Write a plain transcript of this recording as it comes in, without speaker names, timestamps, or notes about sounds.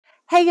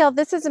Hey y'all,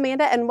 this is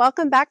Amanda and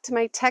welcome back to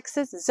my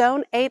Texas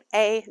Zone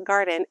 8A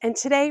garden. And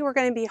today we're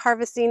going to be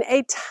harvesting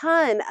a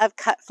ton of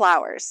cut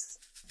flowers.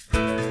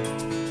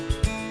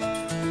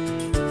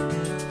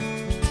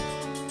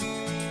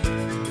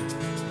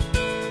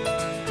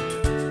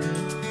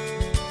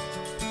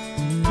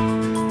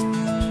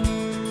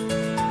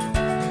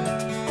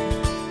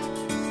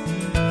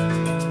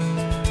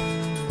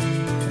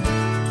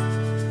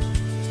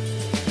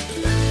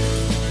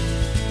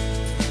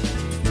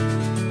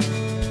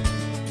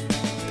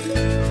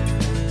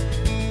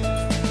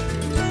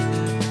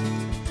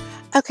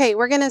 Okay,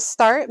 we're going to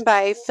start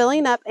by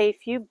filling up a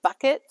few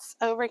buckets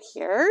over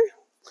here.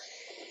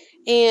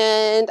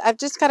 And I've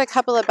just got a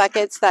couple of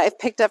buckets that I've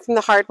picked up from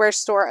the hardware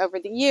store over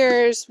the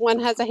years. One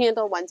has a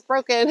handle, one's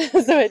broken,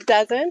 so it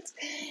doesn't.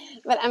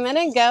 But I'm going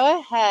to go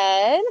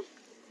ahead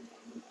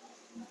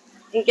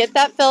and get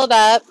that filled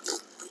up.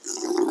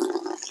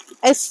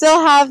 I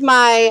still have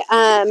my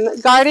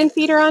garden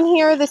feeder on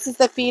here. This is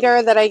the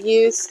feeder that I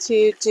use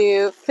to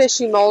do fish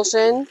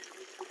emulsion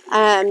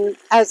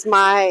as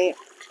my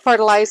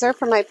fertilizer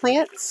for my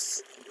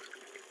plants.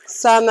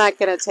 So I'm not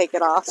going to take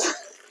it off.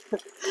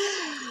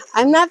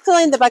 I'm not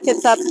filling the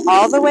buckets up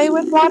all the way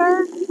with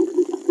water,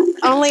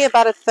 only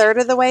about a third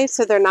of the way,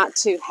 so they're not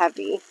too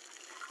heavy.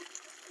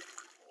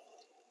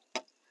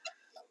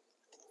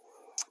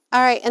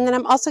 All right, and then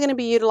I'm also going to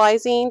be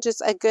utilizing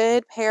just a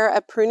good pair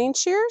of pruning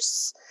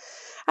shears.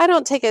 I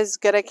don't take as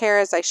good a care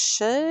as I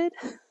should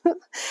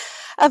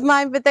of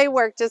mine, but they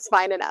work just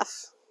fine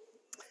enough.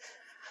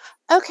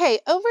 Okay,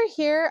 over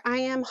here I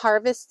am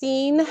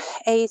harvesting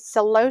a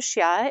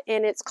celosia,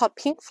 and it's called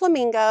Pink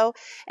Flamingo,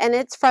 and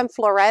it's from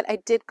Floret. I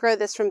did grow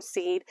this from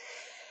seed.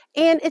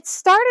 And it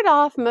started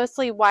off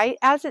mostly white.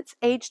 As it's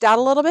aged out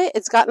a little bit,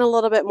 it's gotten a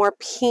little bit more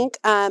pink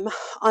on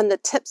the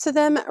tips of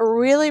them.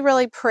 Really,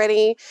 really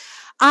pretty.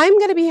 I'm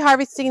going to be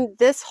harvesting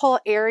this whole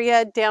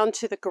area down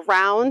to the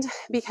ground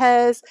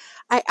because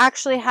I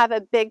actually have a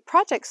big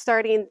project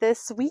starting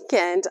this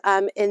weekend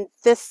in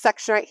this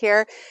section right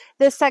here.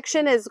 This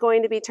section is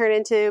going to be turned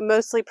into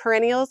mostly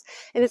perennials,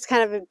 and it's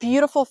kind of a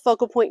beautiful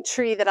focal point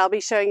tree that I'll be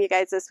showing you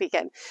guys this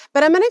weekend.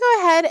 But I'm going to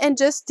go ahead and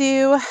just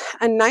do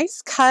a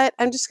nice cut.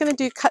 I'm just going to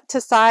do cut to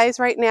size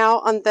right now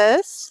on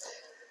this.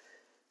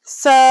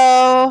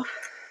 So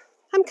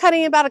I'm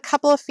cutting about a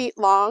couple of feet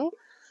long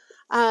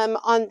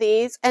on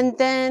these, and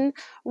then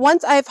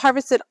once I've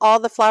harvested all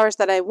the flowers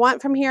that I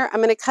want from here, I'm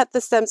going to cut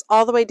the stems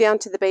all the way down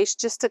to the base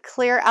just to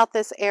clear out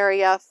this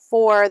area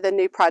for the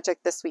new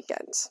project this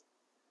weekend.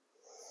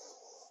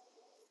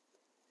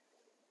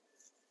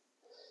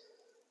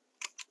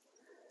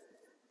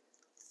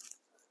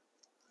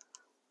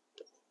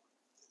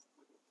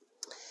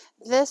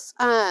 This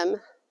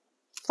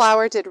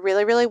flower did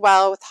really, really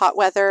well with hot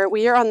weather.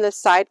 We are on this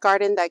side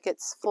garden that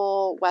gets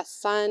full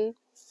west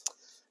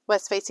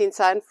facing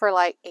sun for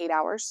like 8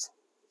 hours.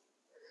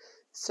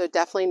 So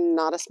definitely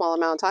not a small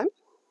amount of time.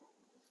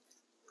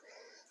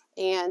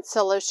 And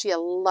celosia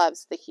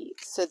loves the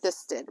heat, so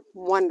this did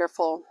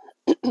wonderful.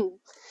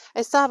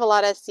 I still have a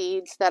lot of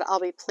seeds that I'll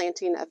be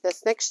planting of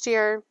this next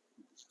year.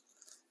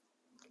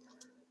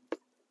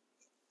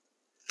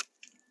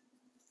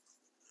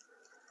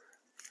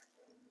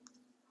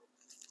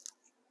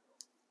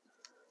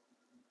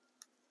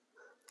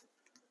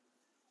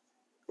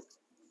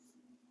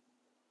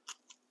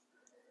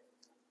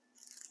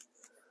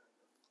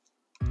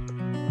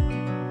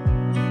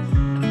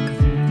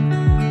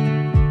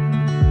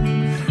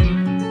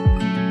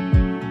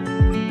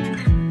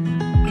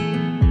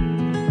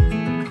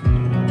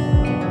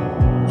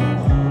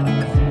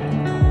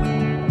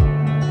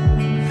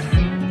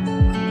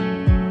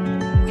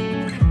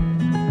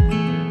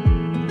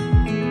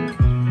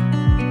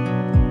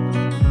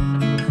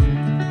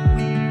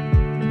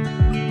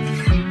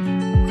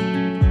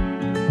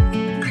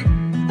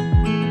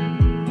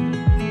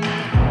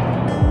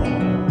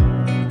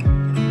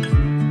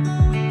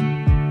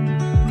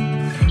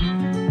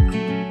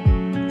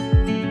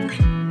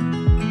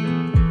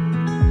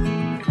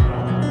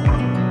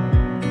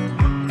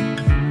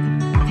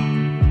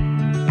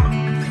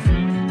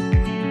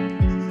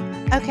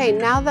 Okay,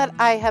 now that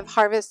I have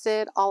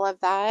harvested all of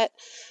that,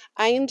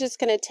 I am just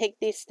going to take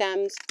these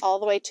stems all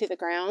the way to the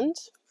ground.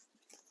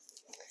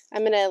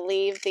 I'm going to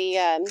leave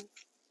the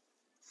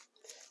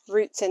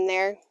roots in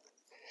there.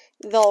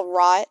 They'll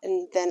rot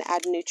and then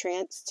add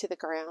nutrients to the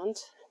ground.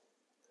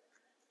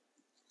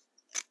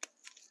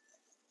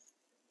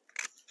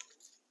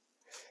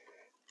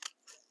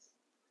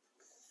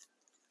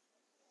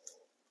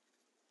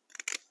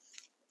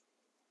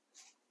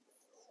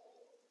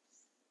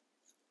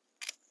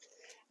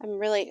 I'm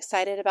really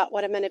excited about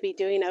what I'm going to be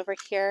doing over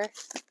here.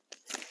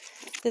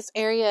 This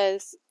area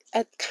is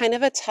kind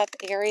of a tough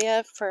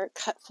area for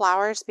cut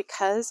flowers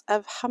because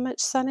of how much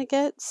sun it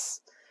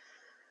gets.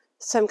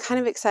 So I'm kind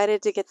of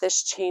excited to get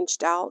this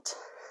changed out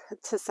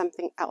to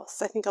something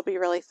else. I think it'll be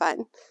really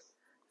fun.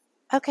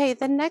 Okay,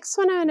 the next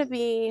one I'm going to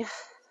be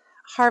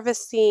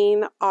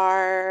harvesting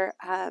are,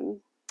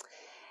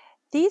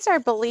 these I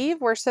believe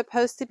were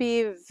supposed to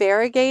be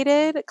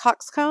variegated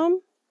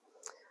coxcomb.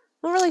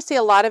 don't really see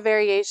a lot of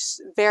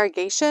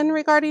variegation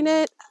regarding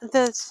it.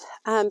 The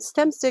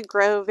stems did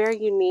grow very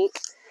unique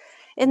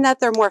in that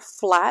they're more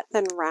flat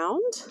than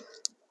round.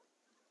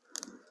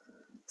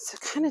 So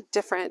kind of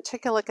different.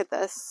 Take a look at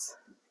this.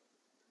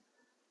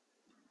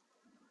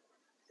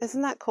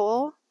 Isn't that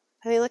cool?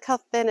 I mean, look how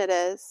thin it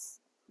is.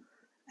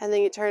 And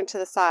then you turn it to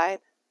the side.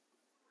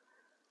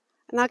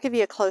 And I'll give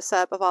you a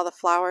close-up of all the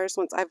flowers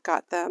once I've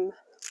got them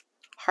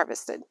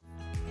harvested.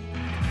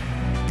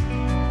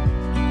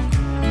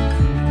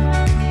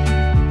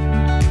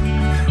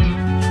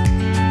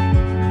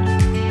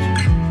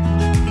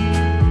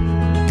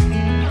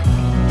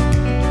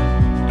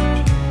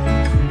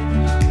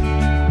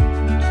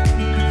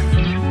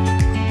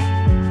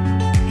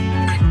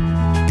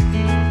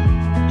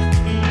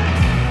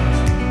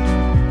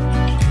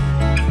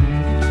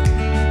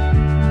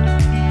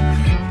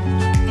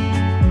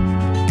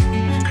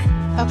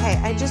 Okay,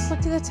 I just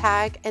looked at the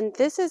tag, and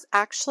this is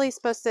actually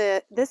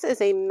this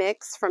is a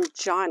mix from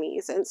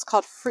Johnny's, and it's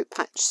called Fruit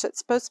Punch. So it's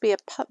supposed to be a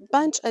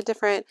bunch of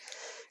different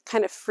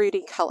kind of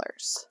fruity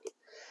colors.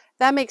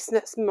 That makes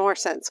more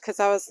sense, because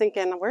I was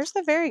thinking, where's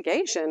the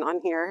variegation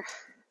on here?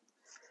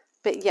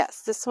 But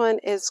yes, this one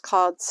is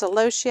called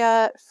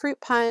Celosia Fruit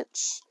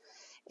Punch,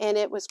 and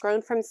it was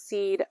grown from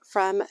seed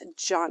from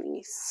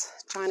Johnny's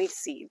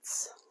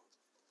Seeds.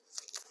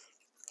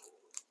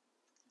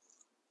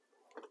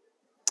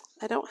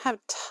 I don't have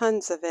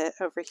tons of it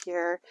over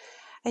here.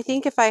 I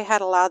think if I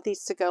had allowed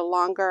these to go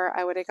longer,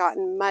 I would have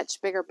gotten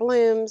much bigger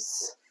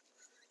blooms.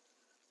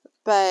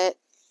 But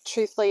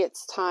truthfully,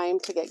 it's time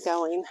to get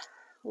going.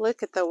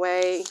 Look at the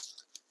way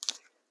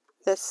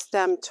the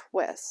stem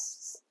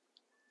twists.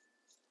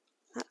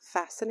 Isn't that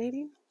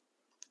fascinating?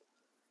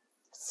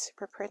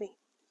 Super pretty.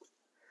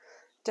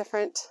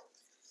 Different.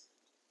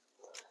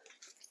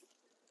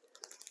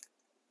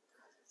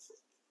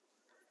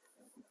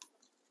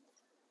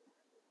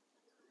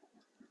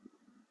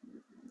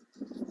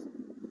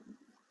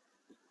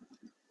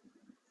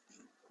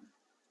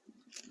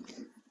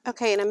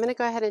 Okay, and I'm going to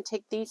go ahead and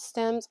take these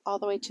stems all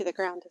the way to the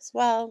ground as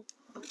well.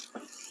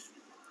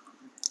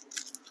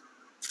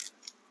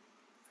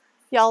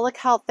 Y'all, look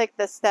how thick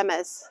this stem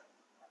is.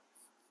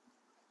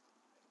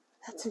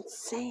 That's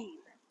insane.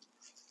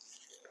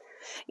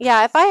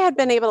 Yeah, if I had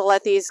been able to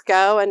let these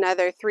go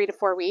another 3 to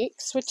 4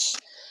 weeks, which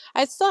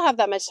I still have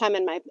that much time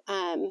in my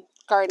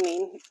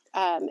gardening,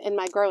 in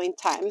my growing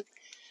time,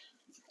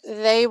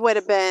 they would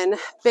have been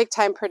big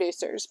time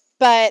producers.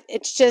 But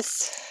it's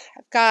just,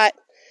 I've got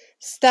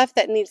stuff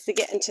that needs to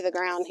get into the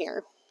ground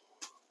here.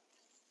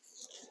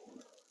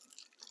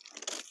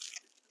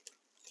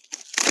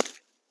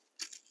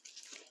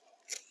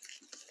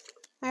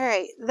 All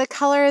right, the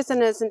color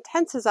isn't as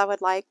intense as I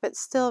would like, but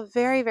still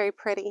very, very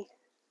pretty.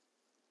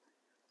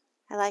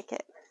 I like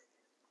it.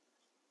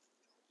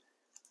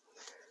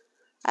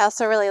 I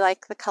also really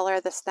like the color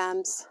of the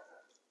stems.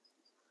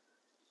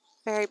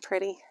 Very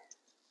pretty.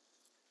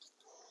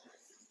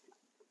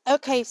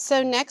 Okay,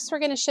 so next we're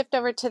going to shift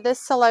over to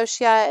this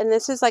celosia, and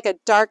this is like a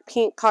dark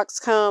pink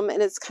coxcomb,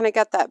 and it's kind of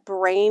got that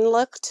brain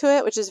look to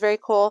it, which is very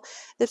cool.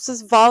 This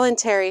was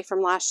voluntary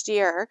from last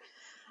year.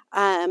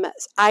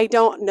 I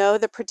don't know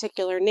the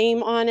particular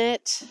name on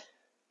it,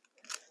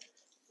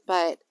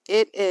 but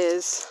it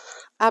is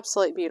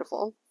absolutely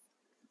beautiful.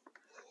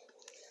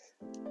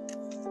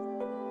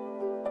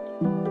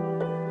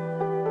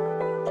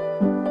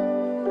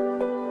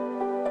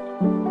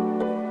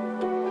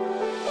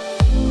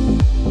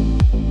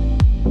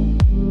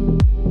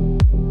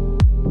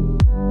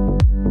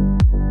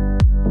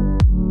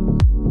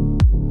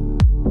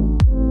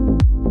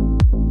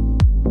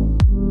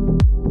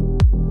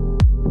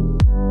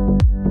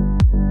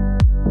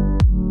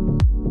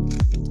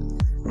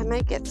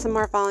 Get some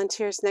more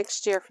volunteers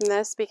next year from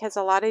this, because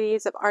a lot of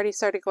these have already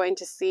started going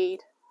to seed.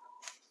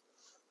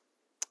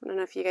 I don't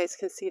know if you guys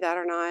can see that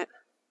or not.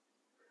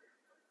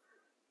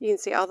 You can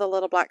see all the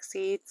little black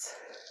seeds.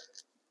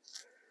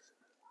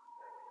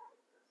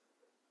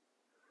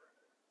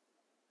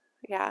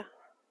 Yeah.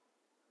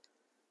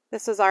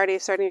 This is already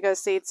starting to go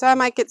seed. So I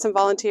might get some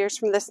volunteers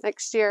from this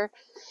next year,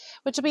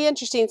 which will be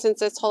interesting since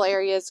this whole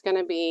area is going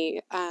to be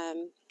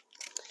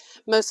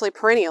mostly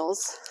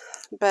perennials.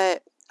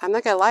 But I'm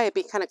not going to lie, it'd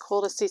be kind of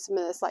cool to see some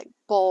of this like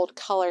bold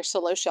color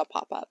celosia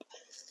pop up.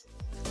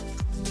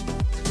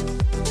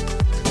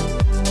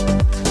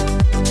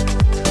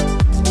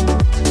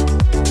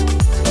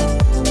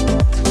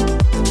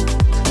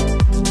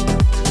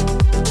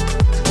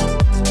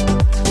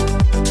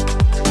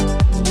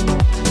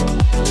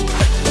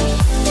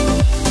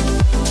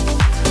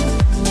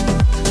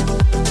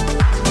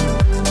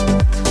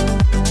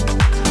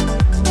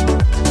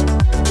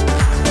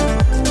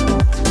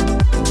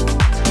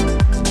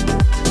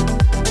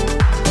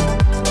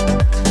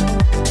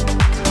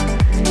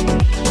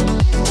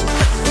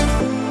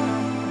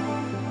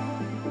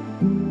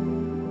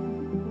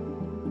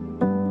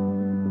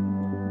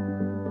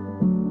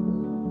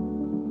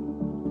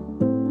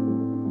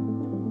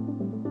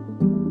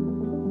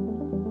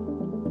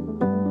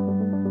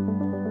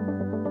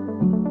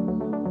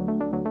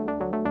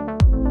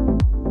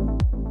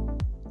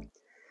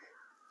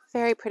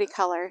 Very pretty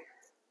color.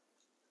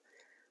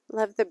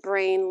 Love the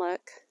brain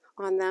look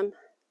on them.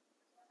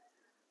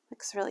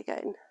 Looks really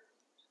good.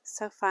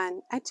 So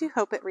fun. I do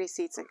hope it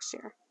reseeds next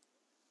year.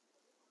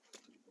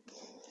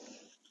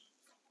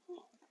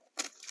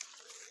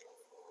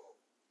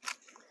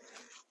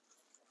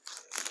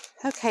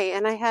 Okay,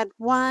 and I had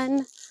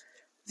one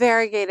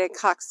variegated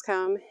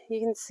coxcomb. You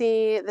can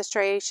see the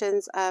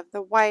striations of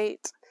the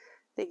white,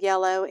 the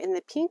yellow, and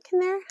the pink in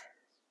there.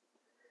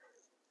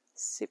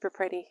 Super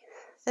pretty.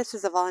 This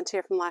is a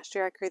volunteer from last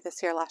year. I grew this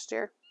here last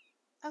year.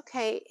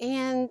 Okay,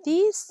 and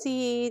these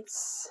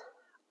seeds,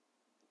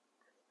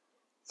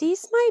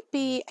 these might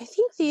be, I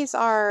think these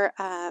are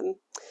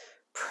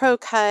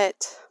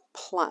pro-cut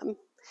plum.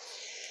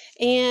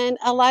 And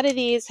a lot of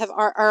these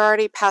are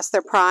already past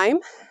their prime,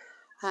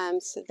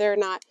 so they're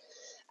not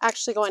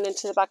actually going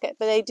into the bucket,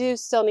 but they do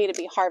still need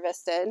to be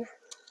harvested.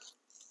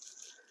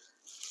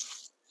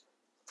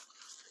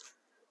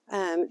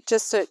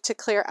 Just to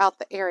clear out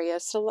the area.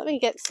 So let me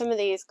get some of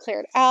these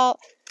cleared out,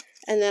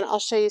 and then I'll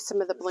show you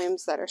some of the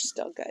blooms that are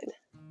still good.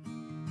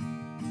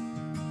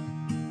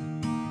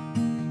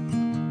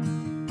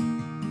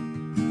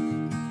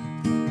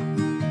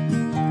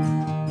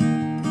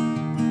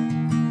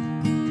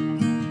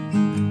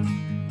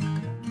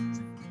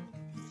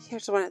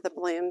 Here's one of the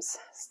blooms,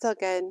 still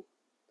good.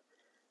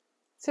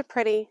 So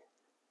pretty.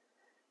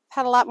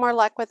 Had a lot more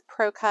luck with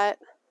Pro-Cut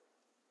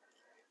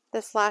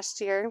this last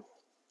year.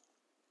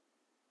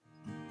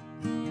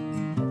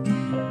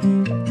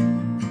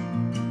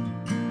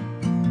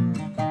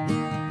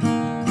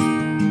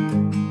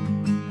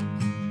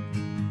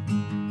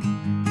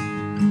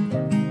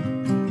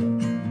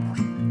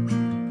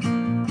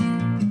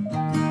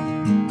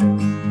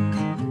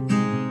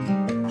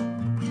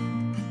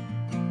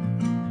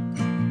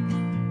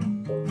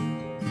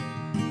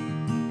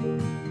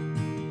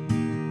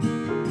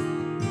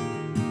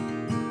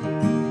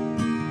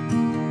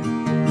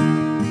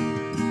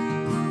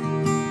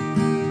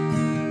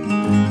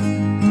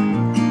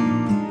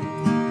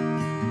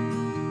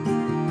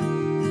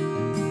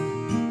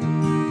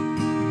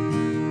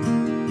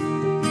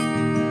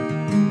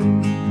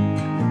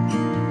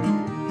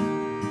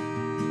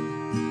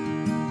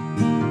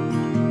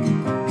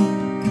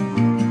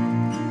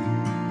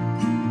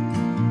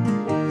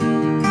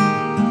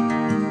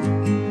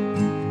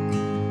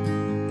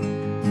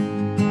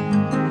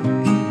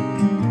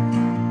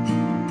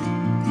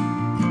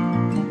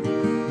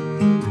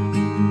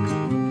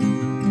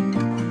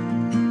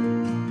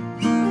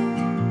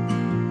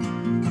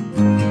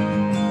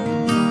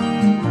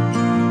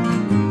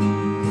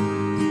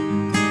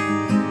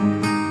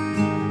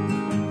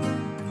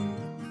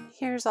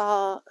 Here's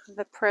all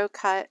the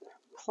Pro-Cut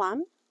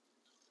plum.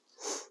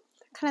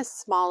 They're kind of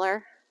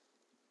smaller.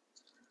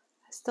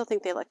 I still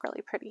think they look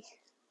really pretty.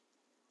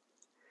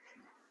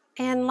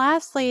 And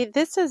lastly,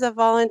 this is a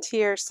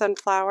volunteer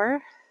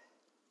sunflower.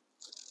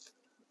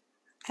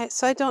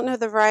 So I don't know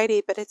the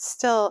variety, but it's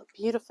still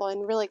beautiful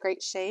and really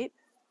great shape.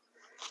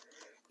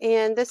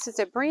 And this is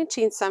a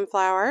branching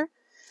sunflower.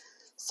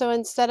 So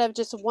instead of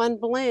just one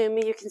bloom,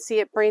 you can see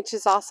it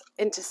branches off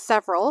into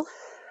several.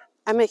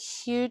 I'm a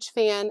huge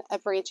fan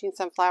of branching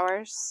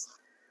sunflowers.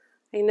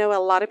 I know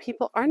a lot of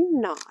people are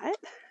not,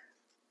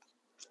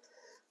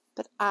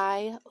 but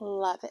I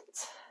love it.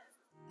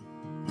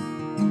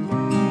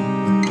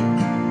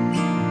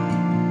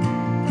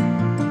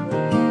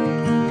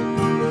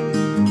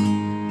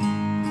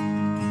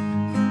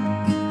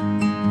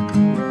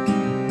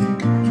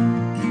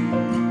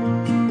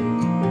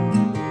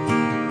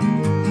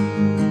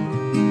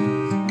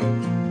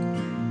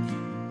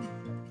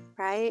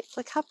 Right?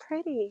 Look how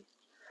pretty.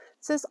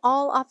 This is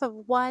all off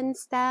of one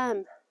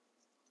stem.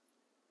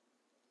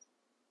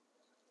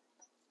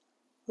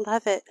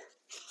 Love it.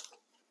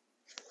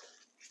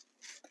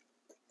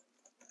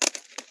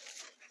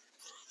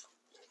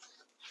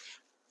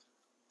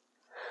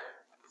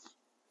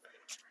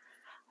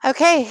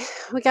 Okay,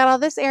 we got all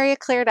this area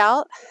cleared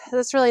out.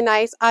 That's really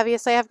nice.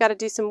 Obviously, I've got to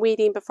do some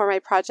weeding before my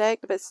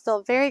project, but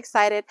still very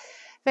excited,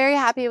 very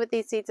happy with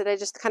these seeds that I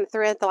just kind of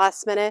threw at the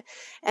last minute.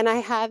 And I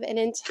have an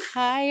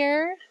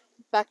entire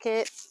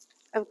bucket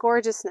of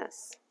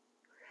gorgeousness.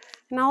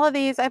 And all of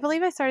these, I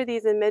believe I started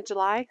these in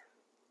mid-July.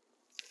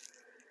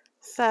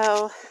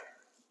 So,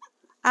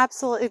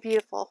 absolutely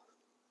beautiful.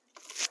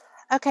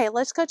 Okay,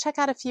 let's go check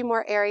out a few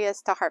more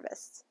areas to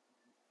harvest.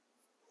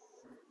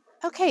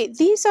 Okay,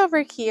 these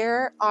over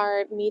here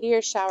are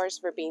Meteor Showers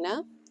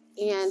Verbena,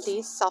 and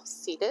these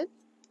self-seeded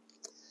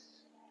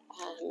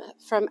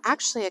from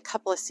actually a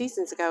couple of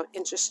seasons ago,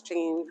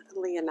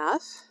 interestingly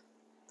enough.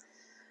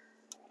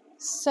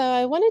 So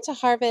I wanted to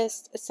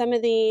harvest some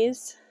of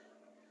these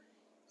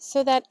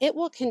so that it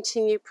will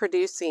continue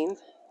producing.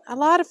 A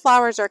lot of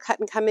flowers are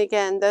cut and come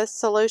again. The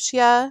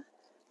celosia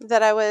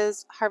that I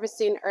was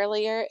harvesting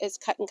earlier is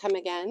cut and come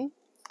again.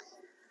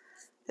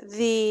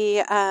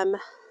 The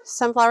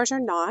sunflowers are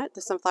not.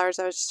 The sunflowers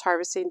I was just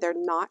harvesting, they're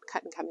not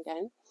cut and come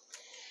again.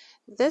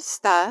 This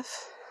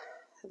stuff,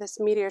 this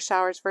Meteor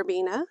Showers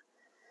Verbena,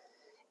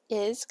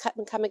 is cut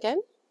and come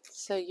again.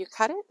 So you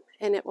cut it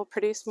and it will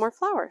produce more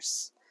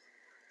flowers.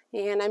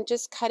 And I'm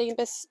just cutting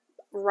this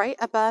right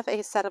above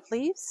a set of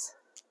leaves.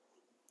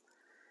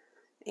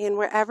 And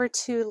wherever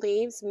two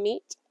leaves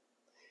meet,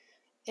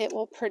 it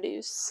will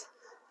produce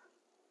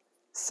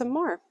some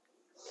more.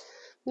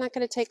 I'm not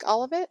going to take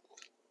all of it,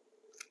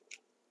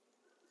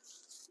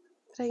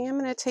 but I am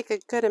going to take a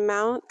good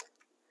amount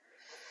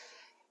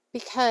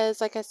because,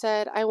 like I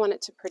said, I want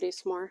it to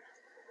produce more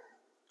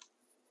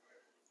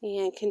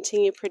and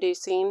continue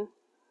producing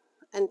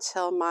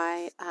until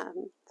my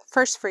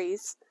first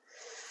freeze.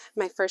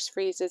 My first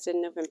freeze is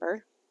in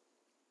November.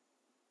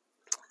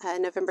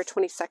 November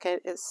 22nd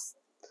is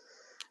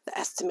the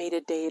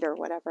estimated date or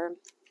whatever.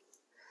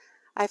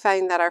 I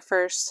find that our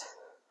first,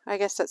 I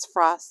guess that's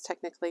frost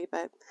technically,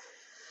 but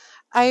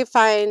I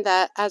find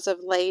that as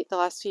of late, the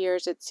last few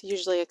years, it's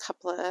usually a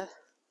couple of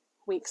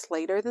weeks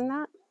later than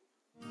that.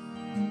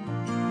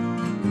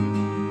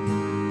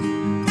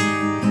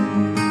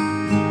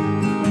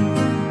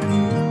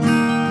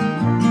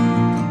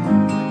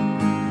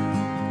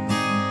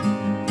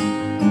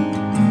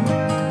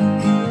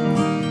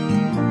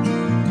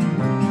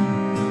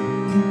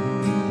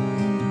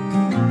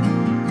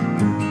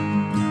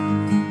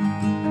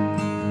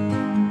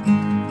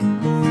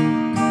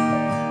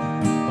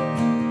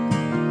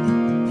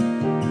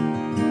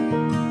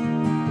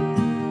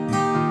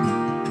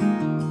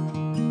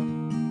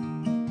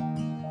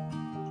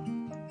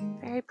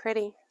 Very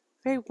pretty,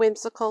 very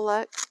whimsical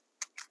look.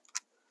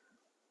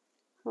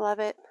 Love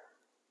it.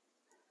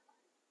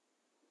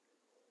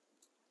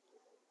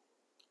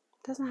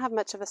 Doesn't have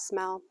much of a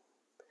smell.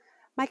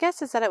 My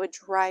guess is that it would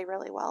dry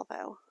really well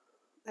though.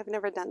 I've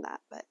never done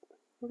that, but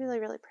really,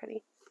 really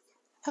pretty.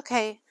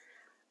 Okay,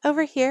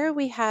 over here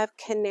we have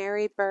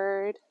canary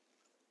bird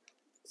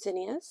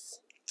zinnias.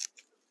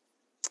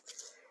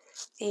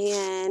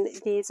 And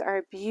these are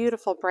a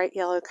beautiful bright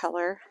yellow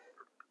color.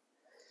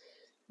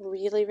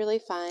 Really, really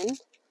fun.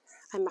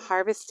 I'm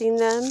harvesting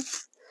them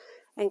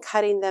and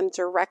cutting them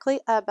directly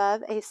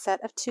above a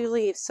set of two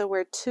leaves. So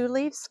where two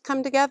leaves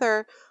come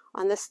together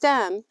on the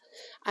stem,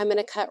 I'm going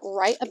to cut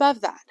right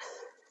above that.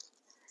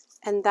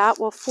 And that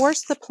will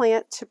force the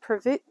plant to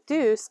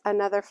produce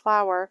another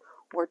flower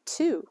or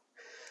two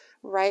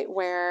right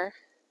where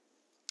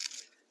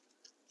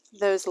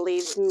those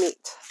leaves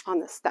meet on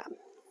the stem.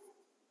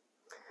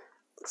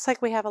 Looks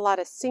like we have a lot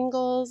of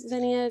single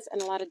zinnias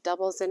and a lot of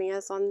double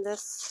zinnias on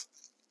this.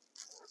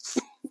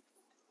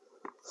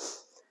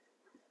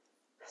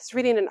 I was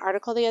reading an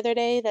article the other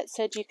day that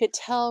said you could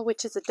tell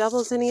which is a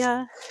double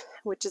zinnia,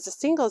 which is a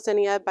single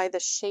zinnia by the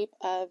shape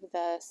of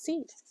the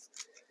seed.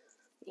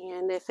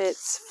 And if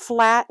it's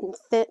flat and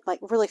thin, like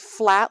really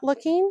flat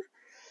looking,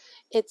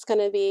 it's going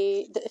to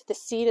be, if the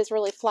seed is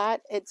really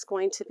flat, it's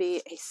going to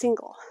be a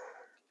single.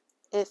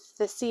 If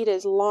the seed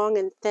is long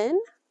and thin,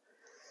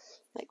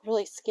 like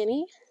really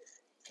skinny,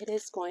 it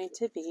is going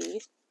to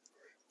be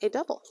a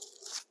double.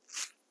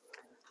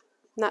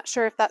 Not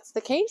sure if that's the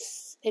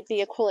case. It'd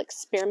be a cool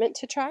experiment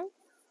to try.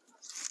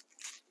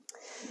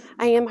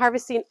 I am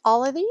harvesting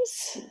all of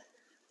these,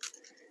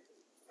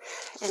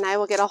 and I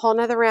will get a whole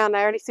nother round.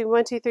 I already see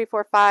 1, 2, 3,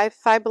 4,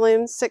 5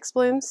 blooms, 6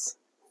 blooms.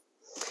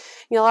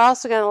 You're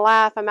also going to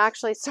laugh. I'm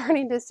actually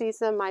starting to see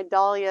some of my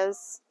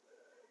dahlias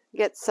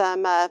get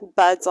some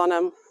buds on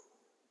them.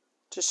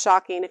 Just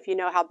shocking if you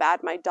know how bad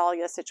my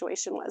dahlia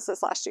situation was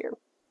this last year.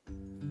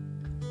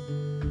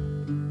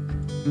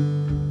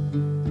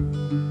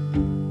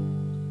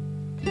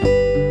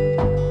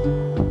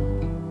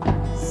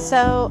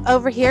 So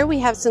over here we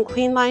have some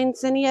queen line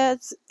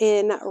zinnias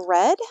in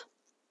red.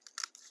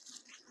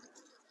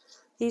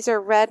 These are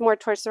red more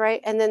towards the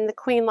right, and then the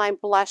queen line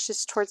blush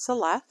is towards the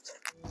left.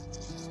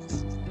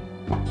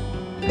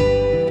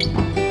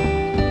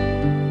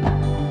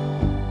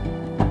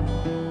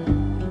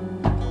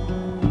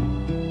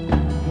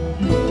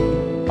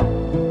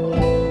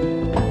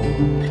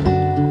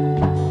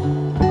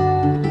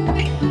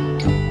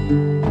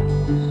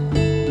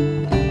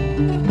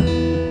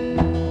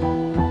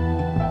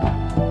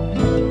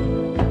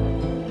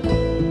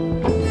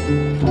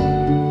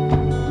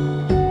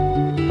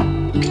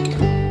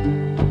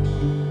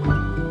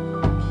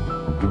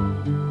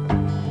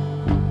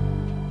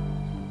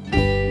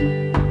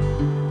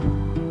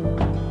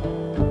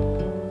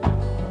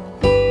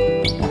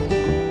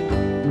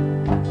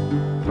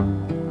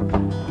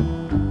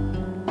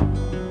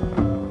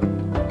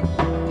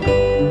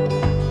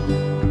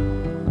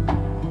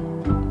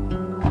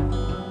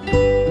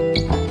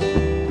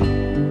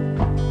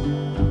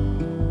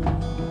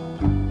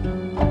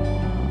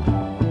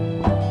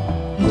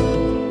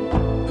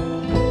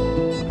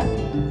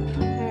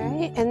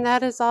 And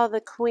that is all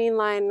the queen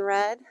line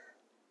red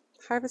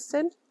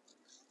harvested.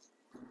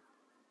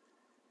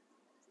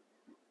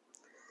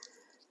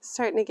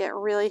 Starting to get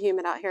really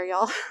humid out here,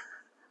 y'all.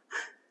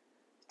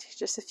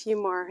 Just a few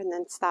more and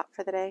then stop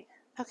for the day.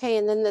 Okay,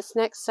 and then this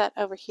next set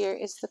over here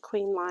is the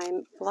queen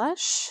line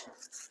blush.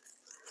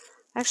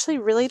 Actually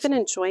really been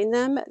enjoying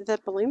them. The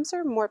blooms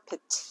are more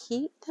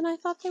petite than I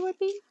thought they would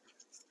be.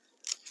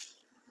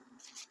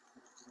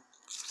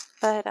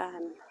 But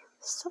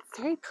So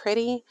very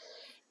pretty,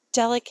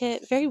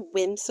 delicate, very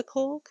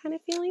whimsical kind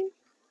of feeling.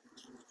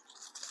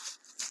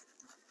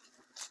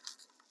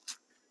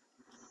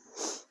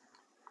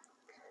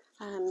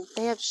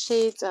 They have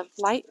shades of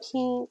light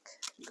pink,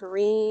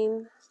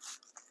 green,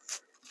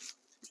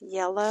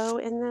 yellow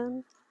in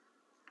them.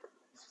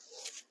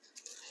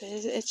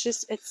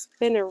 It's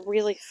been a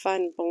really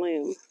fun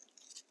bloom.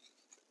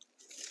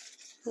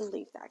 I'll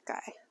leave that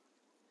guy.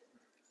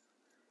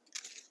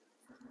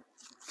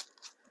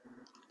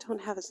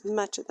 Don't have as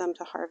much of them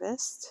to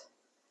harvest.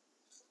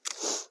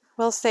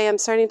 Will say I'm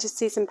starting to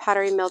see some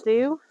powdery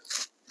mildew,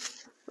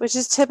 which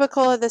is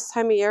typical of this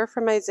time of year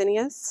for my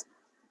zinnias.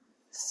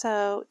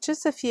 So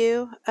just a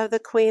few of the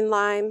Queen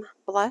Lime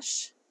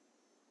blush.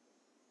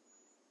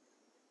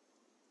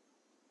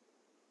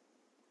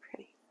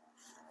 Pretty.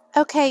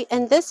 Okay,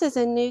 and this is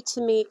a new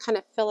to me kind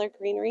of filler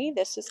greenery.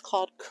 This is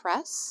called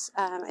Cress.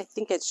 I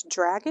think it's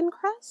Dragon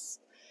Cress.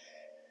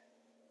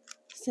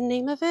 That's the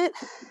name of it.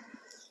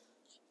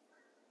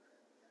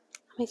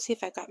 Let me see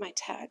if I got my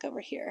tag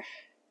over here.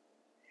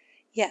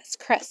 Yes,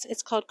 Cress.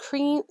 It's called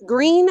Green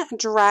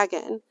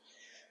Dragon.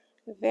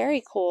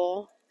 Very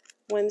cool.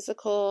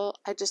 Whimsical.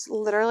 I just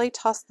literally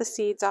tossed the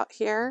seeds out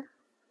here.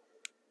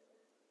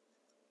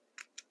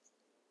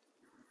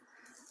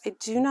 I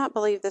do not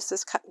believe this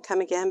is cut and come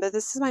again, but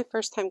this is my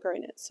first time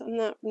growing it, so I'm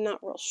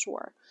not real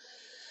sure.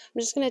 I'm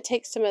just going to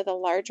take some of the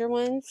larger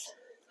ones.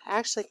 I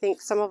actually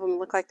think some of them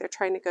look like they're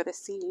trying to go to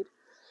seed,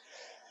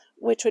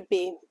 which would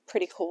be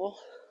pretty cool.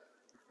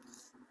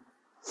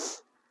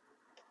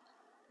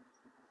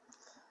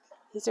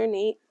 These are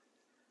neat.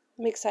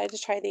 I'm excited to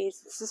try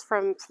these. This is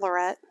from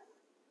Floret.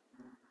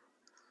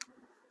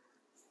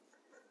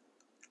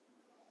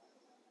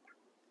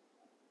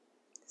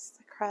 This is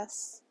the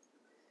Cress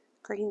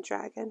Green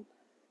Dragon.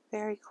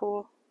 Very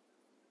cool.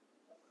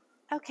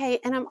 Okay,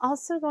 and I'm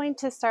also going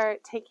to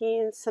start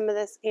taking some of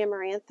this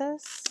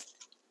amaranthus.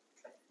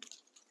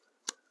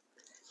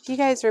 If you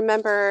guys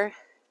remember,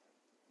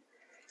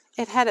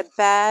 it had a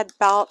bad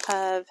bout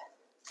of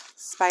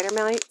spider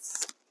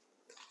mites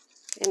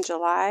in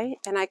July,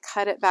 and I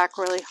cut it back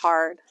really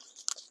hard.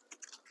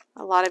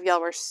 A lot of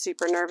y'all were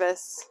super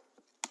nervous,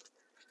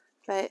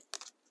 but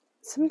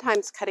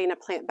sometimes cutting a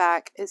plant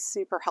back is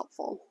super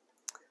helpful.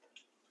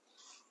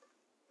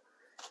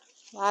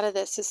 A lot of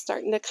this is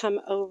starting to come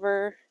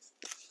over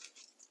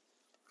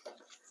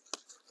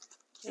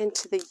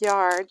into the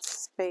yard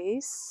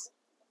space.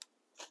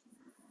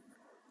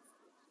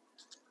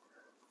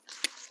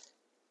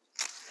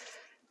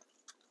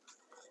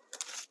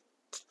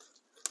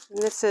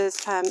 And this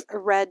is a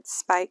red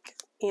spike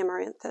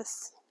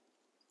amaranthus,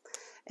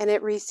 and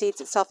it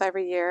reseeds itself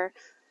every year.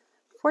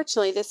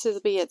 Fortunately, this will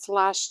be its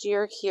last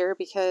year here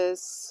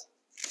because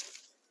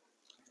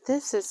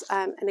this is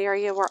an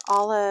area where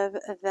all of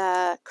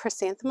the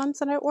chrysanthemums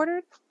that I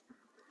ordered,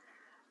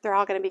 they're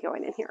all going to be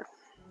going in here.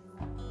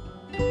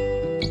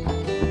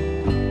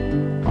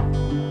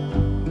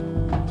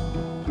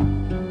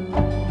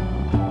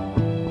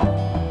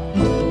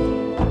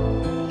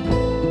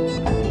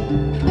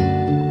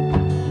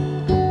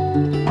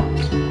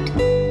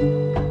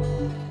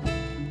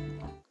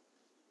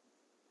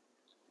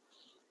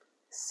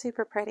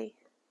 Super pretty.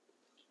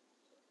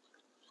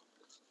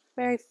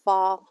 Very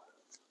fall.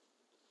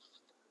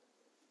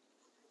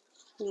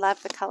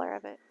 Love the color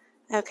of it.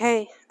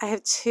 Okay, I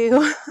have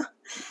two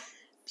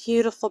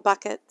beautiful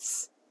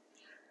buckets.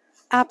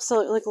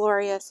 Absolutely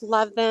glorious.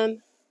 Love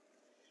them.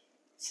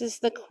 This is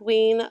the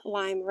Queen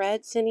Lime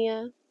Red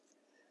Zinnia,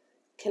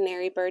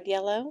 Canary Bird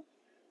Yellow.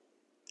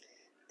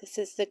 This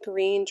is the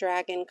Green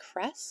Dragon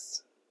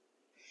Cress,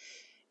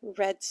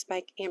 Red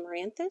Spike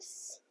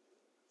Amaranthus.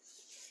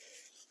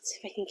 Let's see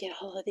if I can get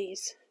all of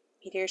these.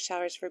 Meteor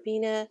Showers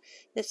Verbena.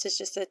 This is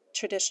just a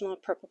traditional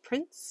Purple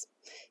Prince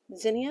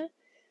Zinnia.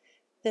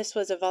 This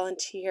was a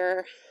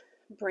volunteer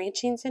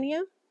branching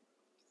zinnia.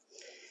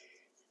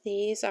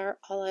 These are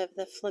all of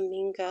the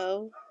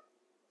Flamingo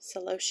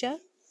Celosia,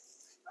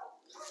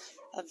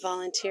 a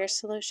volunteer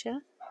Celosia.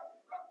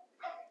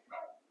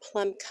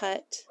 Plum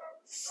Cut,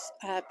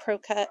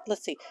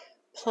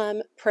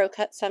 Plum Pro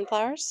Cut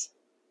Sunflowers.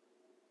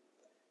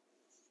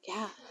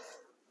 Yeah.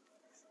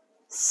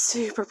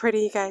 Super pretty,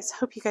 you guys.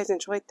 Hope you guys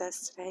enjoyed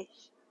this today.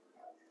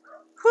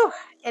 Whew,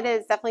 it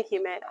is definitely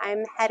humid.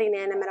 I'm heading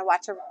in. I'm going to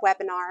watch a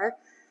webinar.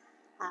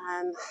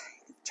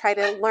 Try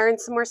to learn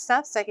some more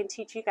stuff so I can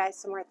teach you guys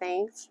some more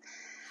things.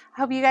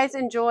 I hope you guys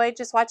enjoyed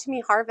just watching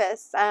me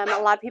harvest. A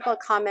lot of people have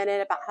commented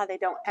about how they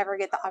don't ever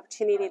get the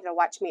opportunity to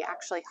watch me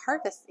actually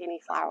harvest any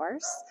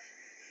flowers.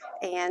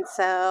 And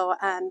so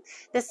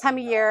this time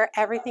of year,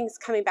 everything's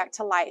coming back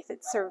to life.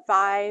 It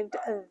survived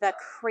the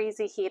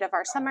crazy heat of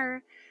our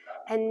summer.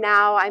 And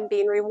now I'm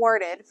being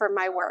rewarded for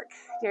my work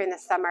during the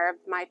summer,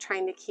 my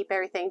trying to keep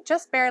everything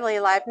just barely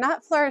alive,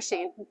 not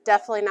flourishing,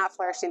 definitely not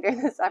flourishing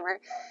during the summer,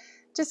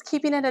 just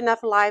keeping it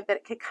enough alive that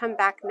it could come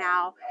back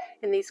now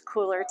in these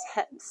cooler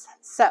temps.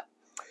 So,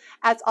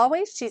 as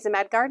always, she's a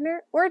mad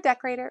gardener or a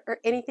decorator or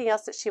anything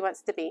else that she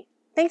wants to be.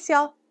 Thanks,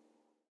 y'all.